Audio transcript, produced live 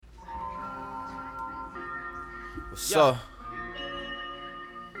What's up?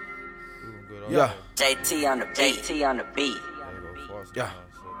 Yeah. JT on the beat. JT on the beat. Yeah.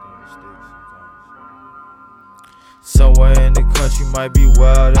 Somewhere in the country, might be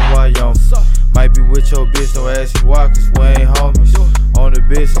wild in Wyoming. Might be with your bitch, don't ask me why, cause we ain't homies. On the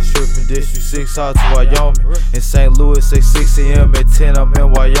business trip from District 6 out to Wyoming. In St. Louis, at 6 a.m. at 10, I'm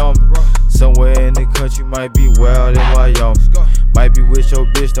in Wyoming. Somewhere in the country, might be wild in Wyoming. Might be with your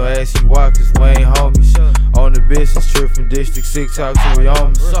bitch, don't ask me why, cause we ain't homies. On the business trip from District 6 out to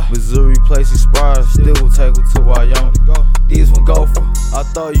Wyoming. Missouri place expired, still will take her to Wyoming. These one go for, I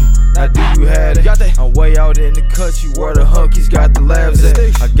thought you, now do you had it? I'm way out in the country where the hunkies got the labs at.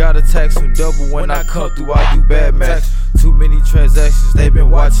 I gotta tax them double when I come through, I do bad math. Too many transactions, they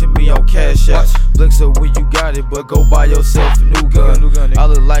been watching me on Cash App. Blink so when you got it, but go buy yourself a new gun. I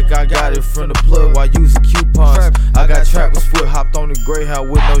look like I got it from the plug while using coupons. I got trapper's foot, hopped on the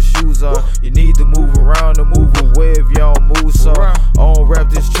Greyhound with no shoes on. You need to move around or move away if you don't move some. I don't rap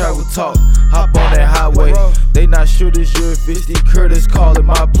this travel talk, hop on that highway. They not sure this year if it's D. Curtis, call it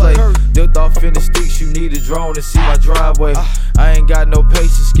my play. Dipped off in the sticks, you need a drone to see my driveway. I ain't got no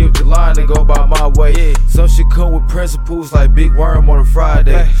patience, skip the line and go by my way. Some shit come with principles like Big Worm on a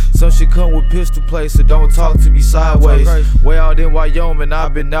Friday. Some shit come with pistol plays, so don't talk to me sideways. Way out in Wyoming,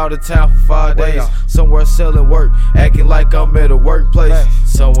 I've been out of town for 5 days. Somewhere selling work, acting like I'm at a workplace.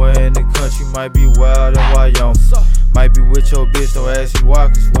 Somewhere in the country, might be wild in Wyoming. Might be with your bitch, don't ask me why,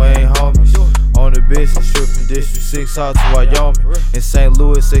 cause we ain't homies. On the business trip from District 6 out to Wyoming. In St.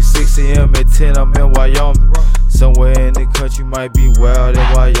 Louis, at 6 a.m. at 10, I'm in Wyoming. Somewhere in the country, might be wild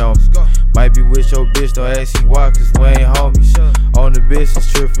in Wyoming. Might be with your bitch, don't ask me why, cause we ain't homies. On the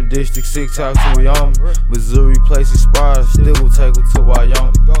business trip from District 6 out to Wyoming. Missouri place expired, still will take her to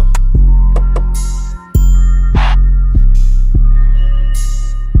Wyoming.